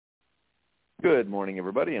Good morning,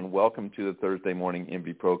 everybody, and welcome to the Thursday morning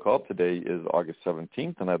MB Pro Call. Today is August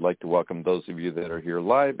 17th, and I'd like to welcome those of you that are here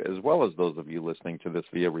live, as well as those of you listening to this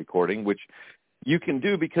via recording, which you can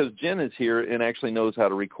do because Jen is here and actually knows how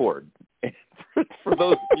to record. For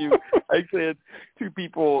those of you, I actually had two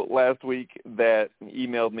people last week that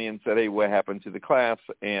emailed me and said, hey, what happened to the class?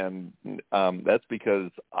 And that's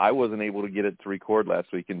because I wasn't able to get it to record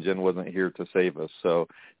last week, and Jen wasn't here to save us. So,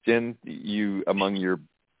 Jen, you, among your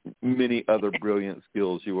many other brilliant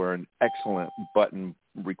skills, you are an excellent button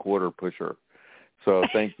recorder pusher. So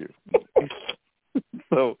thank you.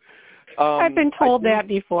 So I've been told that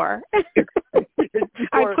before.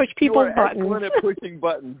 I push people's buttons. You are excellent at pushing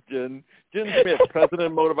buttons, Jen. Jen Smith, president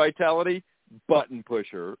of Moti-Vitality, button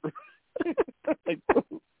pusher.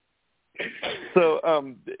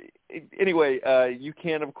 So anyway, you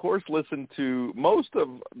can, of course, listen to most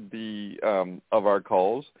of our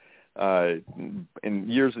calls in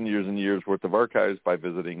years and years and years worth of archives by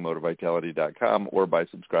visiting Moti-Vitality.com or by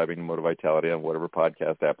subscribing to Moti-Vitality on whatever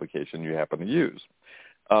podcast application you happen to use.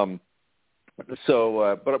 But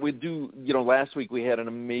we do, last week we had an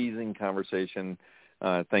amazing conversation.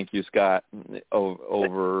 Thank you, Scott,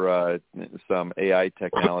 over some AI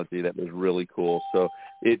technology that was really cool. So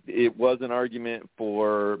it was an argument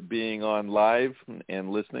for being on live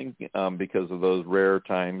and listening because of those rare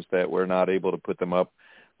times that we're not able to put them up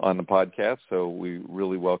on the podcast. So we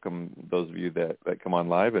really welcome those of you that come on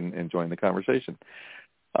live and join the conversation.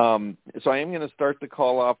 So I am going to start the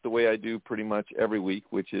call off the way I do pretty much every week,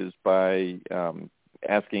 which is by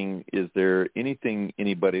asking, is there anything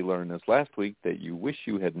anybody learned this last week that you wish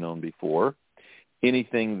you had known before?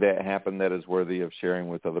 Anything that happened that is worthy of sharing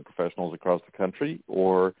with other professionals across the country,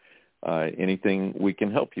 or anything we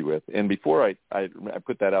can help you with? And before I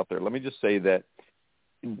put that out there, let me just say that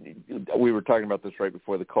we were talking about this right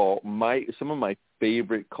before the call. Some of my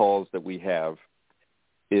favorite calls that we have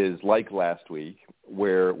is like last week,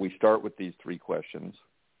 where we start with these three questions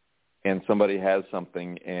and somebody has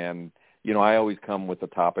something, and I always come with a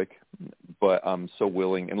topic, but I'm so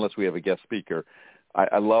willing, unless we have a guest speaker,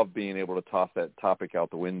 I love being able to toss that topic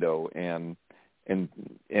out the window and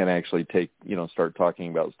actually start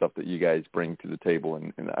talking about stuff that you guys bring to the table,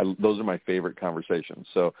 and those are my favorite conversations.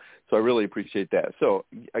 So I really appreciate that. So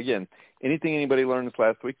again, anything anybody learned this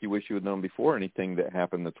last week you wish you had known before, anything that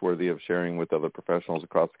happened that's worthy of sharing with other professionals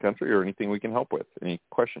across the country, or anything we can help with, any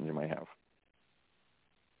questions you might have.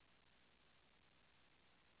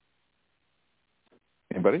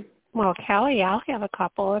 Anybody? Well, Kelly, I'll have a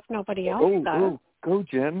couple if nobody else does. Go,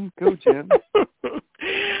 Jen. Go, Jen.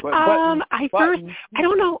 I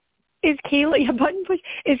don't know. Is Kayla a button push?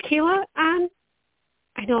 Is Kayla on?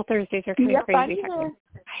 I know Thursdays are kind of crazy.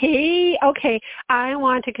 Hey, okay. I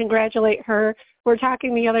want to congratulate her. We're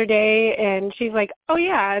talking the other day, and she's like, "Oh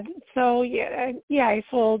yeah, so yeah, I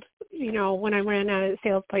sold. When I ran a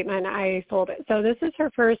sales appointment, I sold it. So this is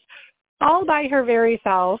her first, all by her very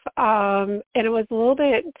self, and it was a little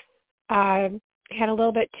bit." Had a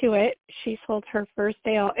little bit to it. She sold her first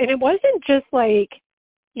sale, and it wasn't just like,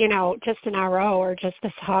 just an RO or just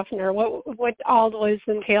a softener. What all was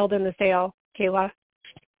entailed in the sale, Kayla?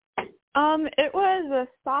 It was a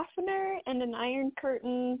softener and an iron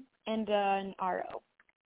curtain and an RO.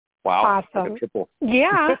 Wow. Awesome. Triple.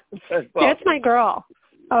 Yeah. That's my girl.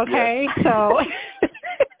 Okay. Yes. So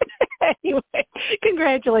anyway,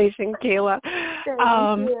 congratulations, Kayla.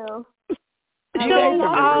 Thank you. Do you guys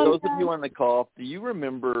remember, those of you on the call, do you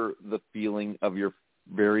remember the feeling of your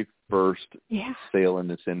very first sale in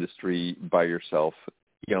this industry by yourself?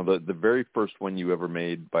 The very first one you ever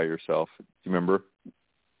made by yourself. Do you remember?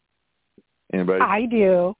 Anybody? I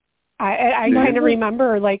do. I kind of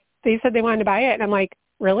remember, like, they said they wanted to buy it, and I'm like,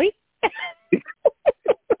 really?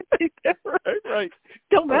 Yeah, right.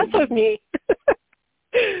 Don't mess with me.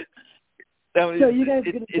 So you guys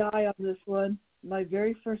are going to die on this one. My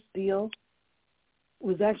very first deal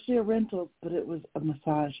was actually a rental, but it was a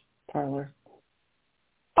massage parlor.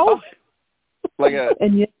 Oh,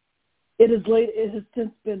 and yet it has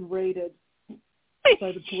since been raided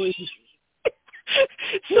by the police.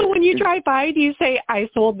 So when you drive by, do you say, "I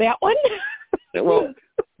sold that one"?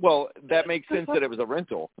 Well, that makes sense that it was a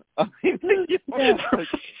rental. But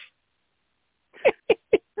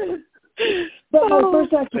my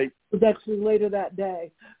first action was actually later that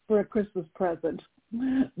day for a Christmas present.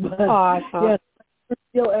 But, awesome. Yes, the first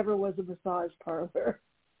deal ever was a massage parlor.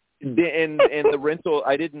 And the rental,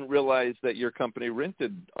 I didn't realize that your company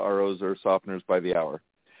rented ROs or softeners by the hour.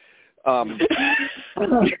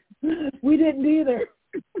 We didn't either.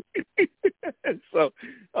 So,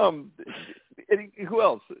 who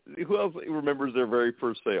else remembers their very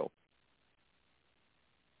first sale?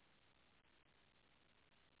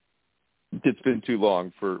 it's been too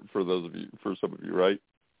long for those of you, for some of you, right?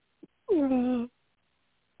 Mm-hmm.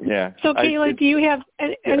 Yeah. So, Kayla, do you have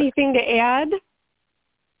anything to add?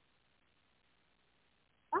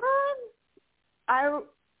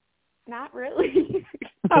 Not really.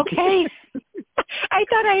 Okay. I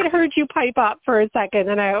thought I had heard you pipe up for a second,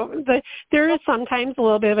 and there is sometimes a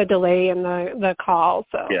little bit of a delay in the call.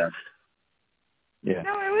 So yeah.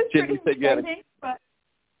 No, it was pretty exciting. But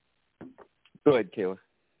go ahead, Kayla.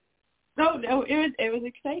 No, it was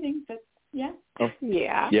exciting. But yeah. Oh.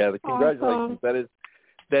 Yeah. Yeah. The congratulations. Awesome.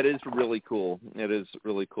 That is really cool. It is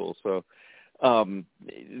really cool. So, Jen,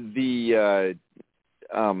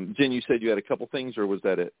 you said you had a couple things, or was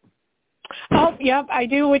that it? Oh, yep, I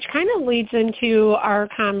do, which kind of leads into our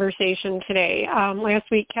conversation today. Last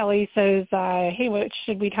week, Kelly says, hey, what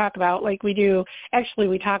should we talk about? Like we do. Actually,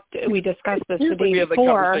 we discussed this the day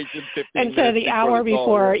before, instead of the hour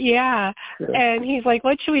before. Yeah. And he's like,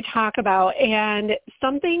 what should we talk about? And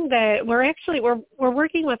something that we're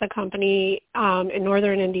working with a company in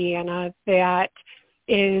northern Indiana that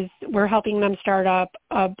we're helping them start up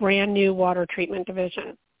a brand new water treatment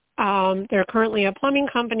division. They're currently a plumbing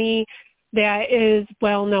company that is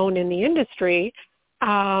well known in the industry,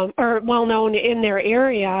 or well known in their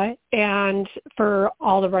area, and for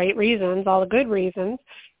all the right reasons, all the good reasons.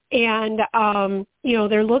 And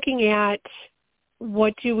they're looking at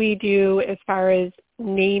what do we do as far as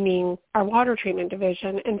naming our water treatment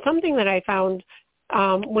division. And something that I found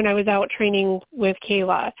when I was out training with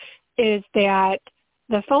Kayla is that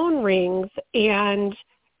the phone rings and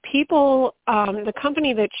people, the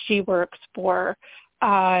company that she works for,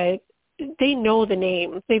 they know the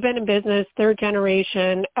names. They've been in business, third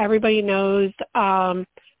generation. Everybody knows the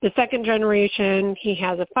second generation. He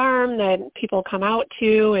has a farm that people come out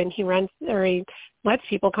to, and he lets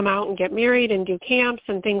people come out and get married and do camps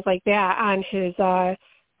and things like that on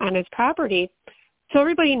his property. So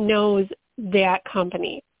everybody knows that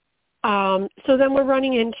company. So then we're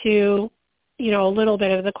running into, a little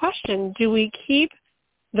bit of the question: do we keep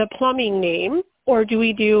the plumbing name, or do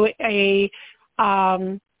we do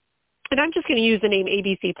and I'm just going to use the name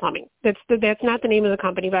ABC Plumbing. That's not the name of the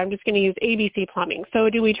company, but I'm just going to use ABC Plumbing. So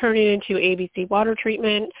do we turn it into ABC Water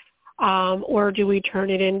Treatment, or do we turn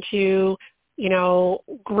it into,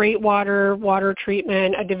 Great Water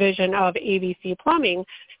Treatment, a division of ABC Plumbing?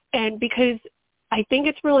 And because I think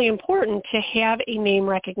it's really important to have a name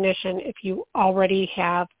recognition if you already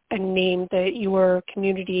have a name that your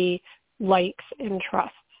community likes and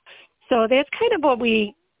trusts. So that's kind of what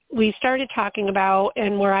we started talking about,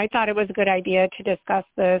 and where I thought it was a good idea to discuss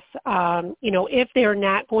this. If they're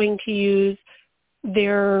not going to use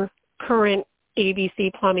their current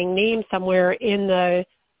ABC Plumbing name somewhere in the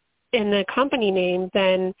company name,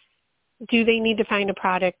 then do they need to find a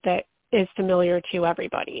product that is familiar to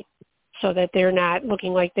everybody, so that they're not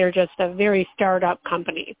looking like they're just a very startup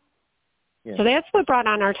company? Yeah. So that's what brought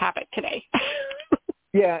on our topic today.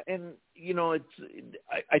 Yeah, and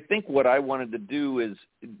I think what I wanted to do is,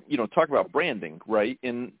 talk about branding, right?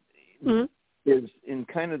 And is in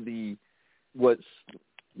kind of when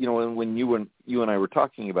you and I were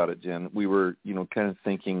talking about it, Jen, we were, kind of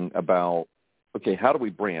thinking about, okay, how do we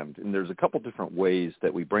brand? And there's a couple different ways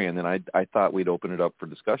that we brand, and I thought we'd open it up for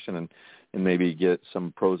discussion and maybe get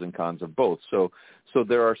some pros and cons of both. So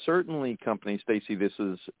there are certainly companies, Stacy, this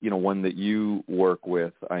is, one that you work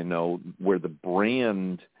with, I know, where the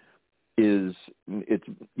brand is,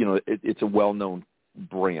 it's a well-known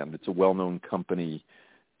brand. It's a well-known company,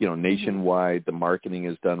 nationwide. The marketing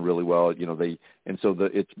is done really well,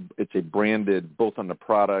 it's a branded, both on the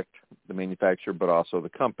product, the manufacturer, but also the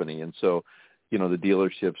company. And so, the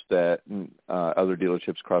dealerships other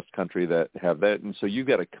dealerships across the country that have that. And so you've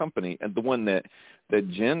got a company, and the one that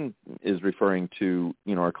Jen is referring to,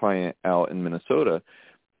 our client out in Minnesota,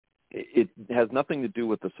 it has nothing to do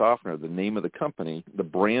with the softener, the name of the company. The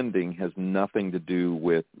branding has nothing to do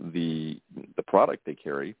with the product they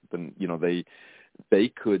carry. They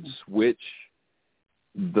could switch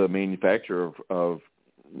the manufacturer of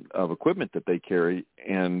equipment that they carry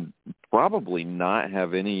and probably not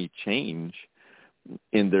have any change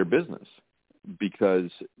in their business, because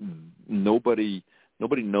nobody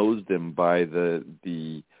knows them by the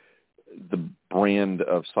brand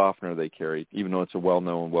of softener they carry, even though it's a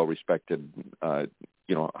well-known, well-respected,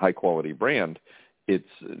 high-quality brand. It's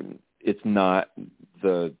not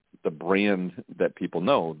the brand that people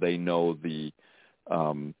know. They know the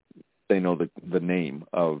name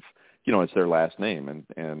of, it's their last name,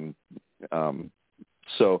 and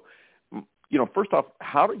so first off,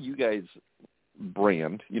 how do you guys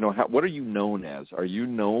brand? What are you known as? Are you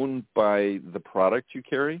known by the product you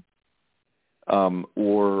carry?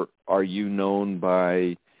 or are you known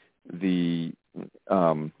by the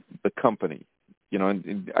company? You know,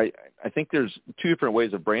 and I think there's two different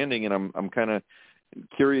ways of branding, and I'm kind of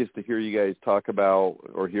curious to hear you guys talk about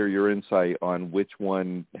or hear your insight on which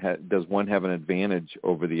one does one have an advantage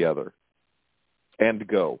over the other. And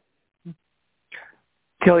go.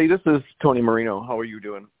 Kelly, this is Tony Marino. How are you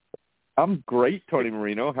doing? I'm great, Tony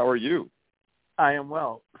Marino. How are you? I am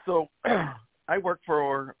well. So I work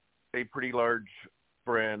for a pretty large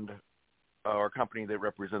brand or company that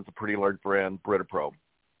represents a pretty large brand, Brita Pro.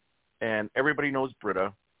 And everybody knows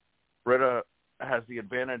Brita. Brita has the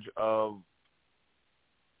advantage of,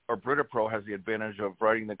 or Brita Pro has the advantage of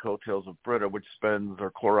riding the coattails of Brita, which spends,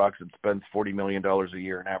 or Clorox, it spends $40 million a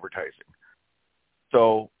year in advertising.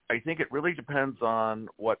 So I think it really depends on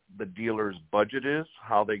what the dealer's budget is,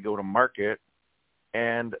 how they go to market.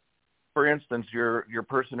 And for instance, your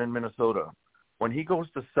person in Minnesota, when he goes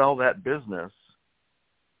to sell that business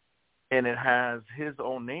and it has his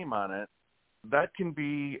own name on it, that can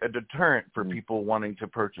be a deterrent for people wanting to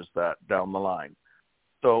purchase that down the line.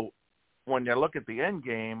 So when you look at the end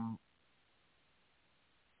game,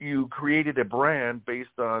 you created a brand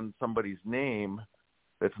based on somebody's name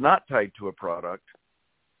that's not tied to a product.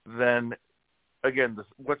 Then, again,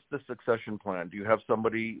 what's the succession plan? Do you have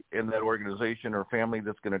somebody in that organization or family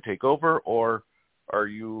that's going to take over, or are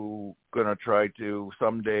you going to try to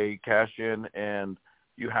someday cash in and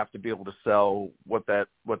you have to be able to sell what that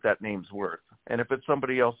name's worth? And if it's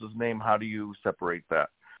somebody else's name, how do you separate that?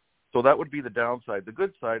 So that would be the downside. The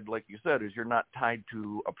good side, like you said, is you're not tied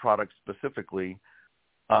to a product specifically.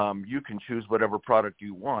 You can choose whatever product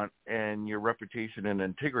you want, and your reputation and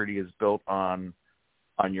integrity is built on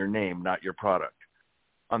your name, not your product.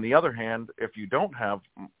 On the other hand, if you don't have,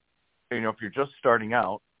 if you're just starting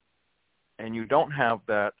out and you don't have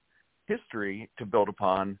that history to build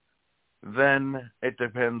upon, then it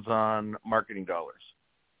depends on marketing dollars.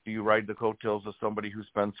 Do you ride the coattails of somebody who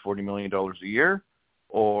spends $40 million a year,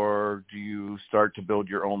 or do you start to build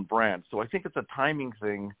your own brand? So I think it's a timing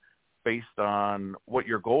thing based on what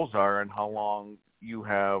your goals are and how long you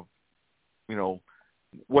have,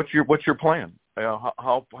 what's your plan?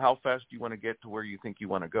 How fast do you want to get to where you think you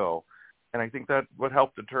want to go? And I think that would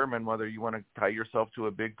help determine whether you want to tie yourself to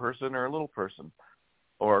a big person or a little person,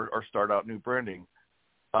 or start out new branding.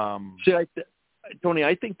 Tony,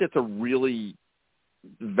 I think that's a really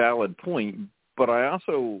valid point, but I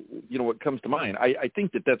also, what comes to mind, I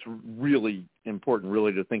think that's really important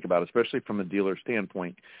really to think about, especially from a dealer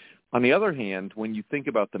standpoint. On the other hand, when you think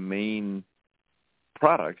about the main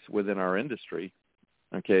products within our industry,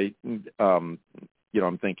 okay, I'm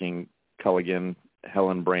thinking Culligan,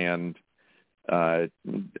 Helen Brand,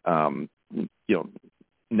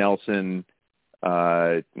 Nelson,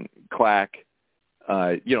 Clack.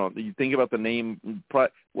 You think about the name.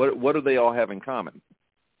 What do they all have in common?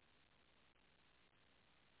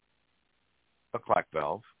 A Clack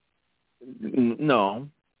valve. No,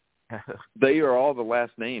 they are all the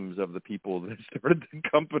last names of the people that started the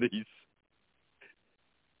companies.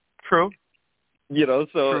 True. There does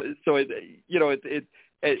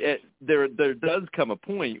come a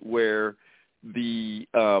point where the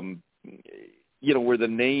where the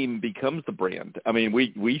name becomes the brand. I mean,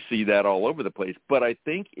 we see that all over the place. But I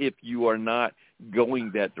think if you are not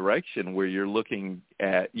going that direction, where you're looking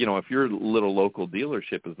at, if your little local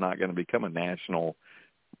dealership is not going to become a national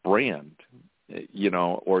brand,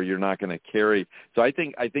 or you're not going to carry. So I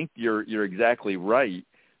think you're exactly right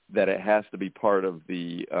that it has to be part of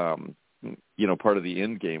the part of the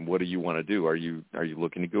end game. What do you want to do? Are you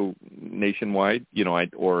looking to go nationwide,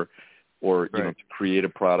 or to create a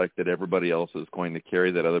product that everybody else is going to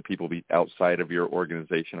carry, that other people outside of your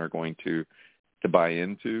organization are going to buy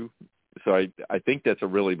into? So I think that's a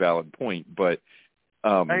really valid point. But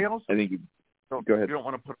I think go ahead. You don't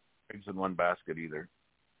want to put eggs in one basket either.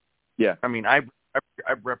 Yeah. I mean, I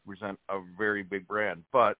represent a very big brand,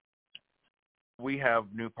 but we have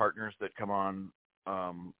new partners that come on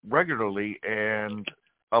regularly, and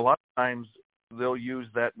a lot of times they'll use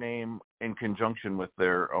that name in conjunction with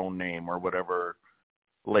their own name or whatever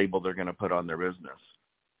label they're going to put on their business.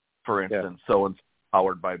 For instance, so-and-so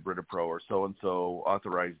powered by Brita Pro, or so-and-so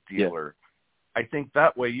authorized dealer. Yeah. I think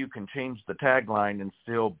that way you can change the tagline and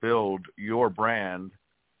still build your brand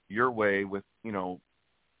your way with,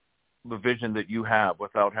 the vision that you have,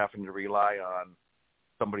 without having to rely on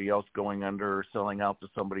somebody else going under or selling out to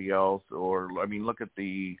somebody else. Or, I mean, look at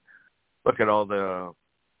all the,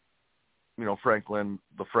 the Franklin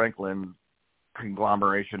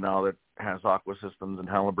conglomeration now that has Aqua Systems and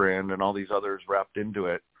Hillebrand and all these others wrapped into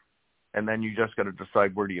it. And then you just got to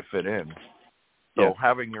decide, where do you fit in? So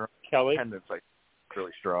having your Kelly, independence, I think, is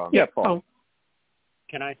really strong. Yeah, Paul.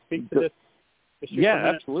 Can I speak to this issue for a Yeah,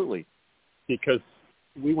 minute? absolutely. Because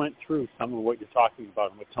we went through some of what you're talking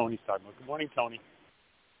about and what Tony's talking about. Good morning, Tony.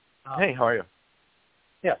 Hey, how are you?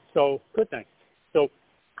 Yeah, so good, thanks. So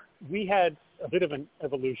we had a bit of an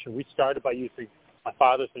evolution. We started by using my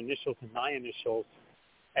father's initials and my initials,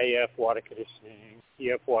 AF water conditioning,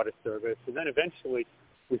 EF water service, and then eventually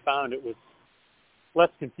we found it was less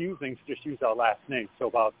confusing to just use our last name. So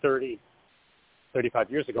about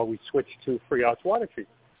 35 years ago, we switched to Free Arts Water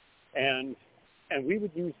Treatment. And we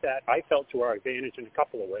would use that, I felt, to our advantage in a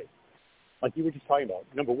couple of ways. Like you were just talking about.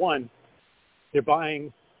 Number one, they're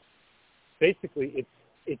buying, basically,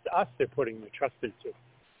 it's us they're putting the trust into.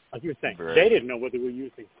 Like you were saying, They didn't know whether we were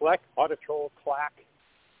using Fleck, Autotrol, Clack.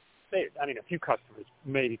 A few customers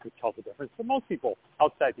maybe could tell the difference, but most people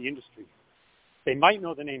outside the industry, they might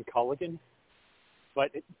know the name Culligan, but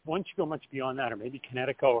once you go much beyond that, or maybe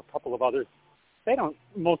Connecticut or a couple of others,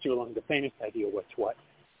 most people don't have the faintest idea what's what.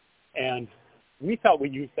 And we thought we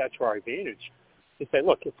used that to our advantage to say,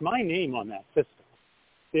 look, it's my name on that system.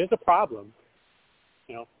 There's a problem.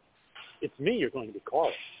 It's me you're going to be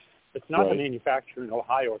calling. It's not the manufacturer in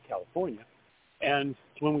Ohio or California. And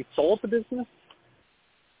when we sold the business,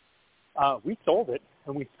 we sold it,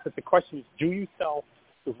 but the question is, do you sell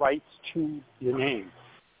the rights to your name,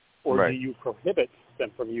 or do you prohibit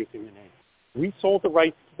them from using the name? We sold the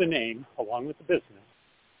rights to the name along with the business,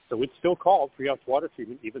 so it's still called Free Arts Water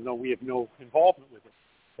Treatment, even though we have no involvement with it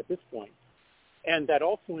at this point. And that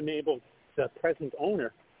also enabled the present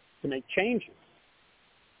owner to make changes.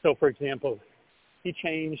 So, for example, he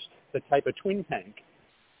changed the type of twin tank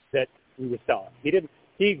that we were selling.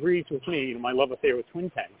 He agrees with me, my love affair with twin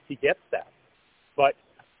tanks. He gets that. But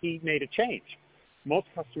he made a change. Most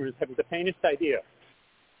customers have the faintest idea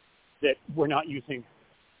that he's not using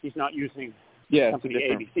company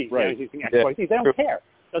ABC. Right. He's using XYZ. They don't care.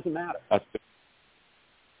 It doesn't matter.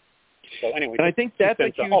 So anyway. And I think that's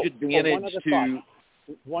a huge advantage to...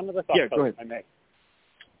 One other thought, go ahead. I may.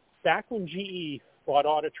 Back when GE bought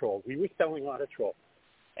Autotrol, we were selling Autotrol,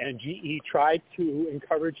 and GE tried to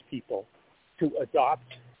encourage people to adopt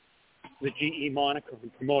the GE moniker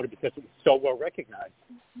and promote it because it was so well recognized.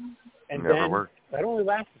 And then worked. that only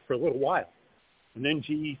lasted for a little while. And then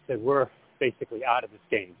GE said, we're basically out of this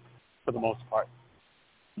game for the most part.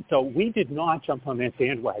 So we did not jump on that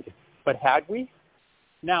bandwagon. But had we,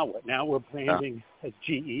 now what? Now we're branding as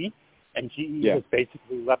GE, and GE has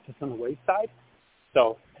basically left us on the wayside.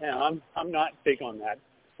 So I'm not big on that.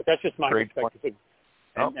 But that's just my perspective.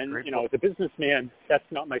 And as a businessman, that's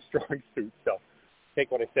not my strong suit. So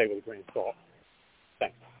take what I say with a grain of salt.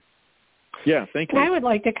 Thanks. Yeah, thank you. And I would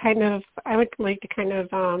like to kind of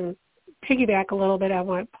piggyback a little bit on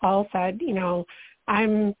what Paul said.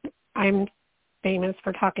 I'm famous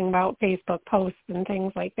for talking about Facebook posts and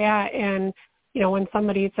things like that. And when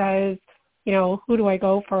somebody says, who do I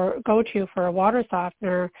go to for a water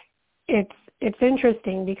softener, it's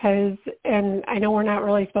interesting because, and I know we're not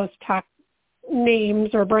really supposed to talk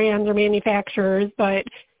names or brands or manufacturers, but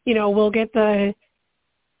we'll get the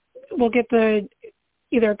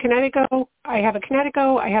either Connecticut, I have a Connecticut,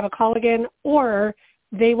 I have a Culligan, or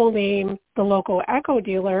they will name the local Echo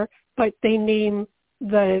dealer, but they name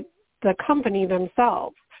the company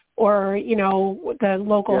themselves, or the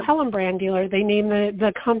local Helen brand dealer, they name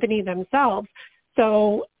the company themselves.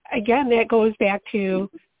 So again, that goes back to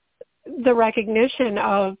the recognition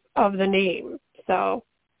of the name. So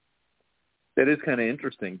that is kind of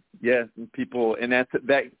interesting. Yeah, people, and that.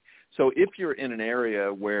 So if you're in an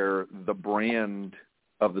area where the brand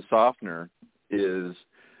of the softener is,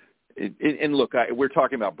 and look, we're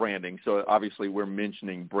talking about branding, so obviously we're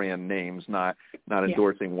mentioning brand names, not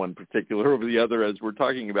endorsing one particular over the other as we're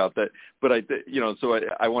talking about that. But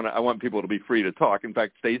I want people to be free to talk. In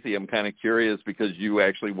fact, Stacy, I'm kind of curious because you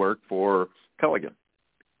actually work for Culligan,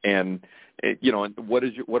 and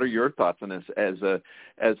what are your thoughts on this as a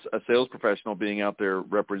sales professional being out there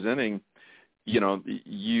representing?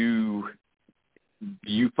 You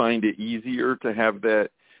find it easier to have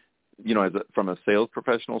that, from a sales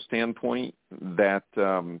professional standpoint, that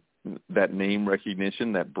that name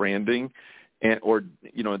recognition, that branding, or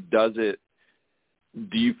do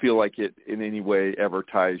you feel like it in any way ever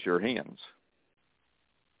ties your hands?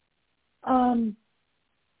 I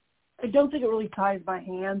don't think it really ties my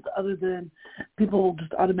hands, other than people will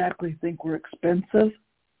just automatically think we're expensive.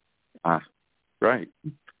 Right.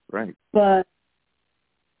 But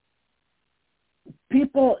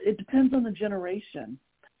people, it depends on the generation.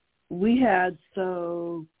 We had,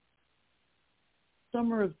 summer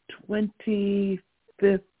of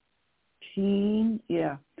 2015,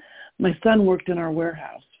 My son worked in our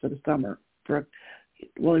warehouse for the summer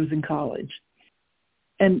while he was in college.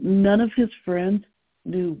 And none of his friends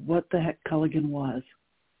knew what the heck Culligan was.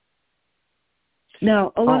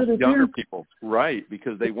 Now, a lot of the younger people, right,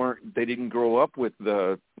 because they didn't grow up with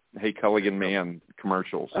the Hey Culligan Man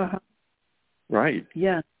commercials. Right.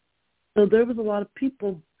 Yeah. So there was a lot of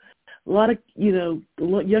people, a lot of, the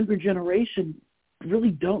younger generation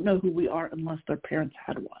really don't know who we are unless their parents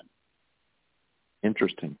had one.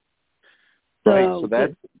 Interesting. So, right. So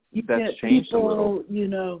that's changed people, a little.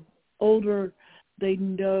 Older, they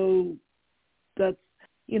know that's,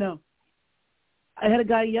 I had a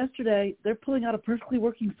guy yesterday, they're pulling out a perfectly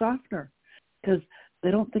working softener because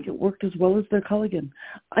they don't think it worked as well as their Culligan.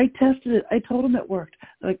 I tested it. I told them it worked.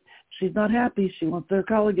 Like, she's not happy. She wants their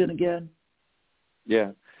Culligan again.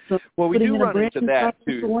 Yeah. So well, we do run into that,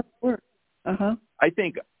 too. I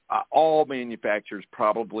think all manufacturers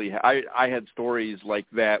probably I had stories like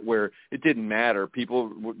that where it didn't matter.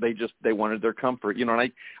 People, they wanted their comfort, and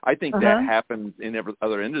I think that happens in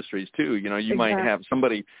other industries, too. You might have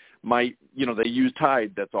somebody they use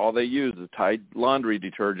Tide. That's all they use is Tide laundry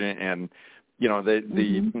detergent, and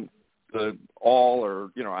the all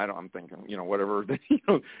or I'm thinking whatever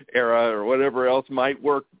Era or whatever else might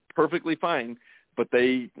work perfectly fine, but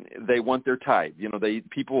they want their Tide.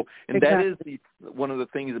 People, and that is one of the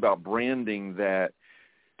things about branding that.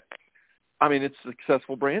 I mean, it's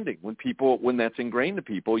successful branding when that's ingrained to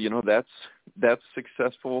people. That's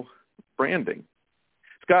successful branding.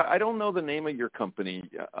 Scott, I don't know the name of your company.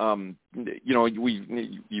 You've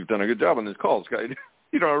done a good job on this call, Scott.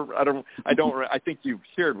 I think you've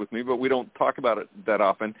shared with me, but we don't talk about it that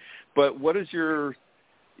often. But what is your,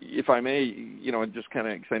 if I may, just kind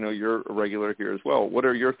of, because I know you're a regular here as well. What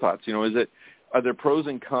are your thoughts? Are there pros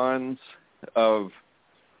and cons of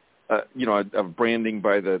branding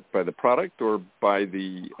by the product or by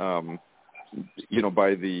the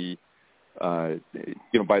by the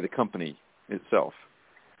company itself?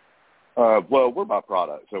 Well, we're by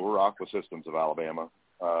product, so we're Aqua Systems of Alabama.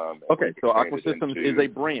 Okay, so Aqua Systems is a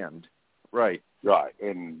brand, right? Right,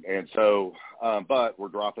 and so, but we're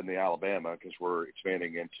dropping the Alabama because we're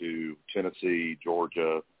expanding into Tennessee,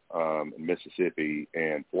 Georgia, Mississippi,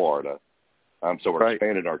 and Florida. So we're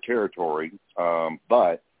expanding our territory.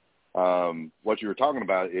 But what you were talking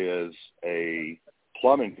about is a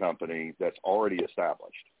plumbing company that's already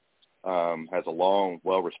established, has a long,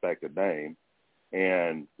 well-respected name.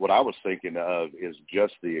 And what I was thinking of is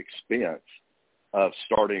just the expense of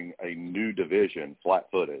starting a new division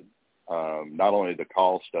flat-footed. Not only the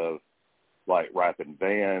cost of like wrapping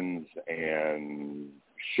vans and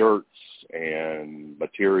shirts and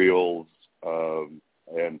materials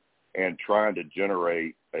and trying to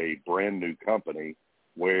generate a brand new company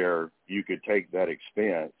where you could take that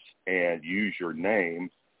expense and use your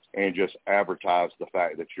name and just advertise the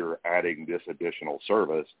fact that you're adding this additional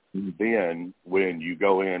service. Mm-hmm. Then when you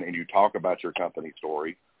go in and you talk about your company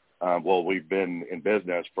story, we've been in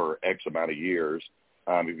business for X amount of years.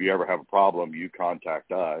 If you ever have a problem, you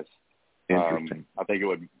contact us. Interesting. I think it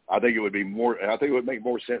would make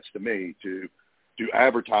more sense to me to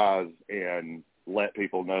advertise and let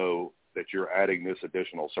people know that you're adding this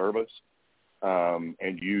additional service,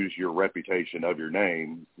 and use your reputation of your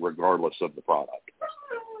name regardless of the product.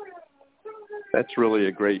 That's really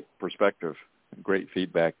a great perspective, great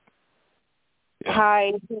feedback. Yeah.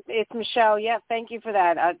 Hi, it's Michelle. Yeah, thank you for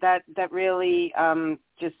that. That really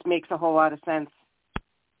just makes a whole lot of sense.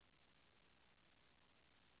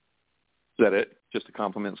 Is that it? Just a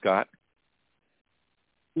compliment, Scott?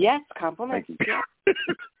 Yes, compliment. Thank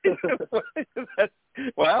you.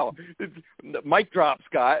 Wow. Mic drop,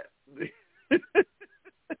 Scott.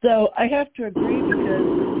 So I have to agree because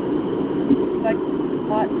like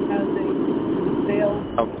Scott has a sales.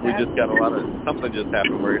 We just got something just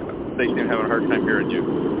happened where they seem having a hard time hearing you.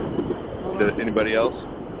 Did anybody else?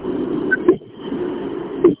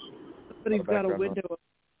 Somebody's got a window or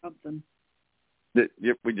something.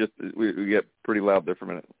 Yep, we get pretty loud there for a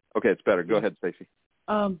minute. Okay, it's better. Go ahead, Stacey.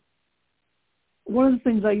 One of the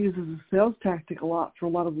things I use as a sales tactic a lot for a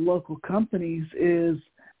lot of local companies is,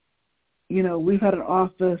 we've had an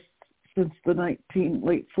office since the late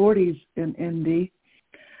 40s in Indy.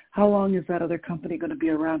 How long is that other company going to be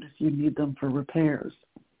around if you need them for repairs?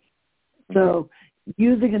 So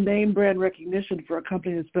using a name brand recognition for a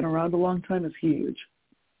company that's been around a long time is huge.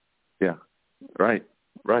 Yeah, right.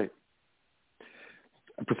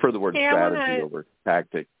 I prefer the word strategy over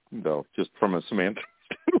tactic, though, just from a semantic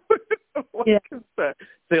standpoint. What is that?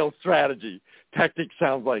 Sales strategy. Tactic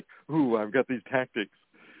sounds like, ooh, I've got these tactics.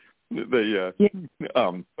 But anyway,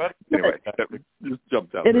 that just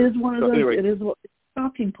jumped out. It is one of those. Anyway.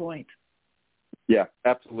 talking point. Yeah,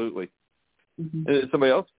 absolutely. Mm-hmm.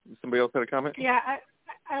 Somebody else had a comment? Yeah,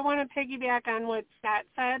 I want to piggyback on what Scott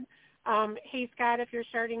said. Hey, Scott, if you're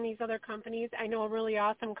starting these other companies, I know a really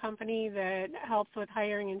awesome company that helps with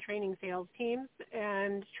hiring and training sales teams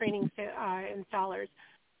and training installers.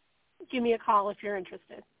 Give me a call if you're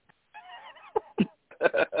interested.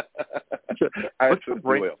 I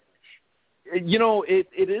will. You know, it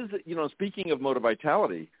is, you know, speaking of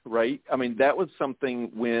Moti-Vitality, right? I mean, that was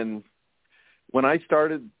something when I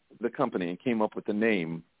started the company and came up with the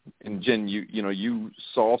name, and Jen, you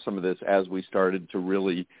saw some of this as we started to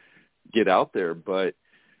really get out there, but,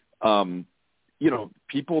 you know,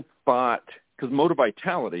 people thought, because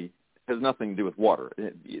Moti-Vitality has nothing to do with water.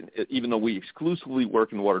 Even though we exclusively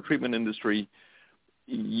work in the water treatment industry,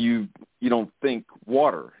 you don't think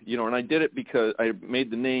water, you know, and I did it because I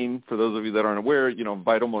made the name, for those of you that aren't aware, you know,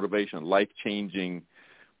 vital motivation, life-changing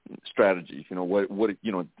strategies, you know, what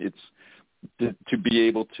you know, it's to be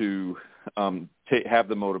able to have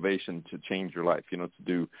the motivation to change your life, you know,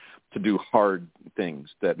 to do hard things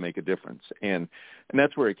that make a difference. And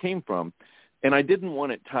that's where it came from. And I didn't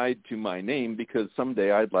want it tied to my name because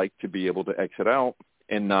someday I'd like to be able to exit out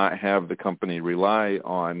and not have the company rely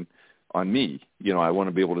on me. You know, I want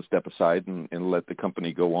to be able to step aside and let the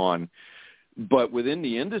company go on. But within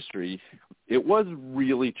the industry, it was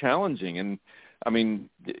really challenging. And, I mean,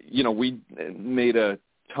 you know, we made a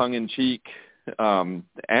tongue-in-cheek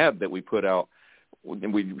ad that we put out,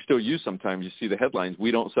 and we still use sometimes. You see the headlines,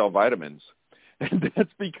 "We don't sell vitamins." And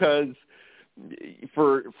that's because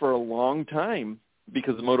for a long time,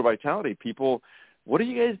 because of Moti-Vitality, people, what do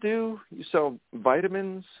you guys do? You sell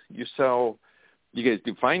vitamins? You guys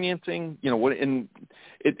do financing? You know, what? And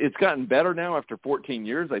it's gotten better now after 14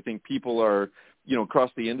 years. I think people are, you know,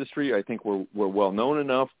 across the industry, I think we're well known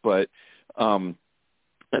enough, but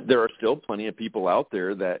there are still plenty of people out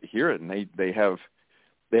there that hear it and they have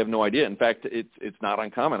no idea. In fact, it's not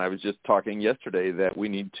uncommon. I was just talking yesterday that we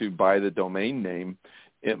need to buy the domain name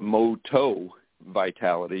at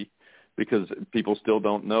Moti-Vitality because people still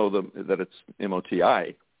don't know that it's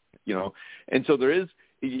MOTI, you know. And so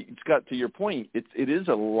it's got to your point, it is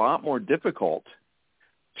a lot more difficult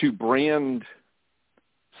to brand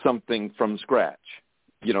something from scratch,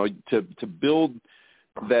 you know, to build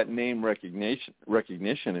that name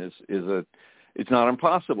recognition is it's not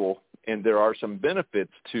impossible, and there are some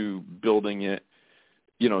benefits to building it,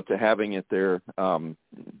 you know, to having it there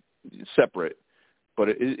separate, but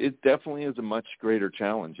it definitely is a much greater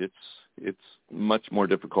challenge. It's much more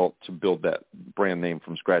difficult to build that brand name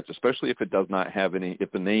from scratch, especially if it does not have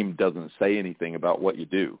if the name doesn't say anything about what you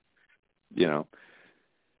do, you know.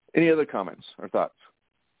 Any other comments or thoughts?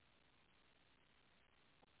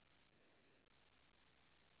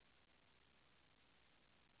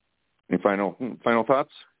 Any final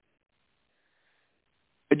thoughts?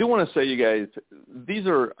 I do want to say, you guys,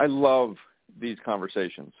 I love these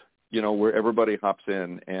conversations, you know, where everybody hops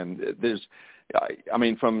in, and there's, I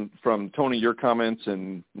mean, from Tony, your comments,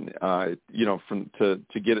 and you know,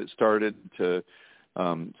 to get it started, to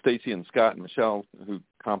Stacy and Scott and Michelle, who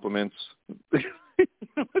compliments, which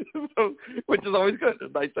is always good.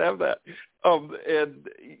 It's nice to have that. And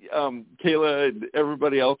Kayla and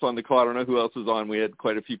everybody else on the call. I don't know who else is on. We had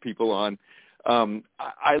quite a few people on.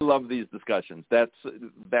 I love these discussions. That's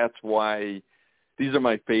why these are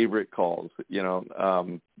my favorite calls, you know.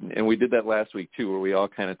 And we did that last week too, where we all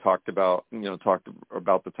kind of talked about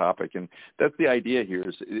the topic. And that's the idea here,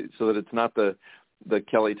 is so that it's not the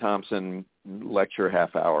Kelly Thompson lecture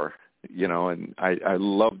half hour, you know. And I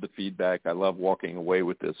love the feedback. I love walking away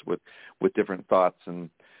with this with different thoughts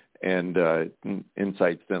and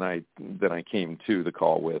insights than I came to the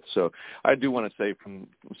call with. So I do want to say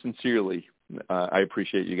sincerely, I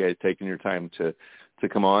appreciate you guys taking your time to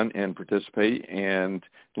come on and participate. And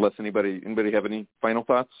unless anybody have any final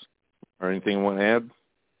thoughts or anything you want to add?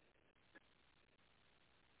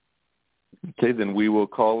 Okay, then we will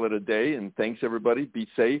call it a day. And thanks, everybody. Be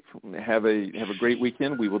safe. Have a great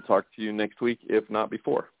weekend. We will talk to you next week, if not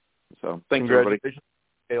before. So thanks, everybody.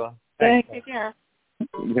 Kayla. Thanks. Take care.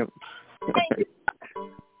 Yep. Thank you.